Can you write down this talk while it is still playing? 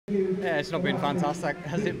Yeah, it's not been fantastic,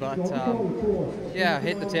 has it? But yeah,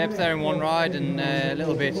 hit the tapes there in one ride and a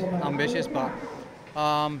little bit ambitious. But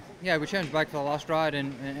yeah, we changed back for the last ride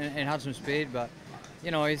and had some speed. But you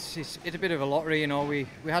know, it's a bit of a lottery. You know, we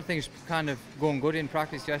had things kind of going good in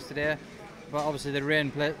practice yesterday, but obviously the rain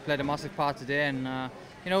played a massive part today. And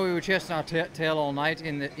you know, we were chasing our tail all night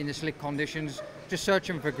in the slick conditions, just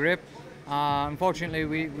searching for grip. Unfortunately,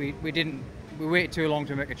 we didn't. We waited too long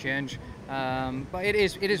to make a change. But it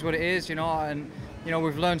is what it is, you know, and you know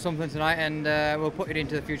we've learned something tonight, and we'll put it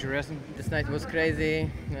into the future racing. This night was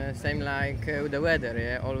crazy, same like with the weather.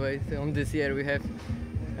 Yeah, always on this year we have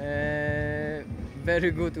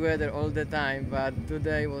very good weather all the time, but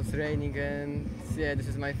today was raining, and yeah, this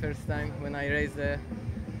is my first time when I race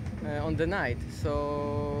on the night.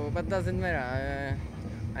 So, but doesn't matter.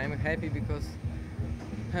 I'm happy because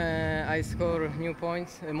I score new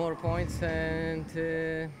points, more points, and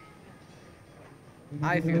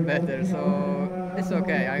I feel better, so it's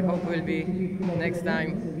okay. I hope we'll be next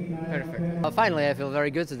time perfect. Finally, I feel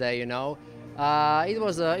very good today. You know, it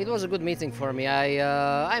was a good meeting for me.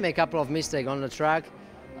 I made a couple of mistakes on the track,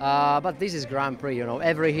 but this is Grand Prix. You know,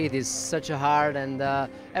 every hit is such a hard, and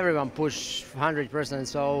everyone push 100%.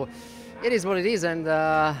 So it is what it is. And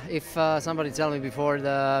if somebody tell me before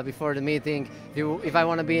the meeting if I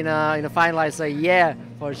want to be in a final, I say yeah,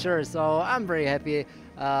 for sure. So I'm very happy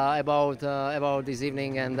about this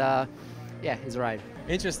evening, and yeah, it's right.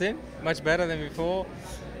 Interesting, much better than before.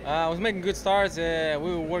 I was making good starts.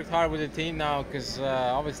 We worked hard with the team now because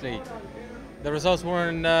obviously the results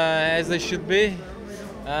weren't as they should be.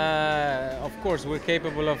 Of course, we're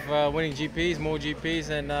capable of winning GPs, more GPs,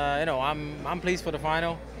 and you know, I'm pleased for the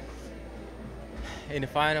final. In the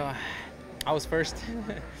final, I was first,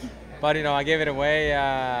 but you know, I gave it away.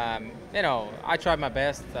 You know, I tried my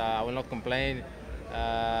best. I will not complain.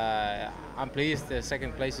 I'm pleased. The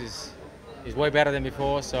second place is way better than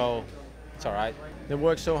before, so it's all right. They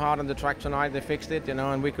worked so hard on the track tonight. They fixed it, you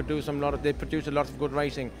know, and we could do They produced a lot of good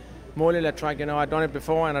racing. Malilla track, you know, I've done it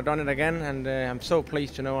before and I've done it again, and I'm so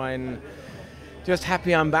pleased, you know. I'm just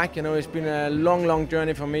happy I'm back. You know, it's been a long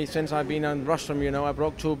journey for me since I've been on Rostrum. You know, I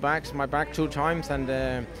broke my back 2 times, and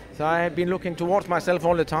so I have been looking towards myself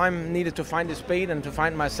all the time. Needed to find the speed and to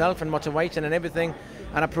find myself and motivation and everything,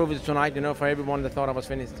 and I proved it tonight. You know, for everyone that thought I was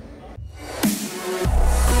finished.